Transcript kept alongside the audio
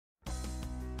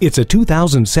It's a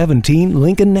 2017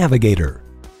 Lincoln Navigator.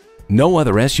 No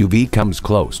other SUV comes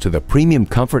close to the premium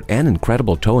comfort and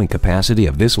incredible towing capacity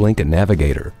of this Lincoln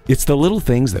Navigator. It's the little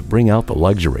things that bring out the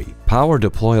luxury. Power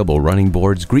deployable running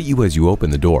boards greet you as you open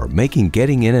the door, making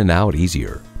getting in and out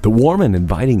easier. The warm and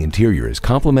inviting interior is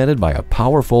complemented by a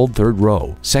power-fold third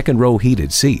row, second row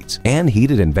heated seats, and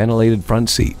heated and ventilated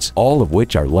front seats, all of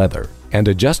which are leather. And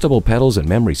adjustable pedals and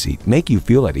memory seat make you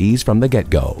feel at ease from the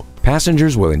get-go.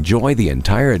 Passengers will enjoy the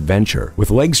entire adventure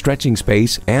with leg-stretching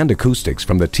space and acoustics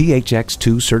from the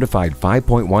THX2 certified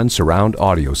 5.1 surround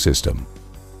audio system.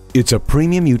 It's a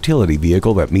premium utility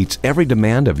vehicle that meets every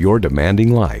demand of your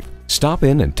demanding life. Stop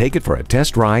in and take it for a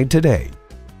test ride today.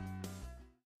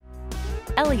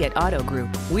 Elliott Auto Group.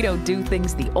 We don't do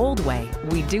things the old way.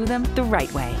 We do them the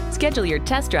right way. Schedule your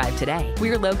test drive today.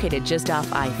 We're located just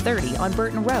off I-30 on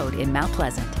Burton Road in Mount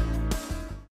Pleasant.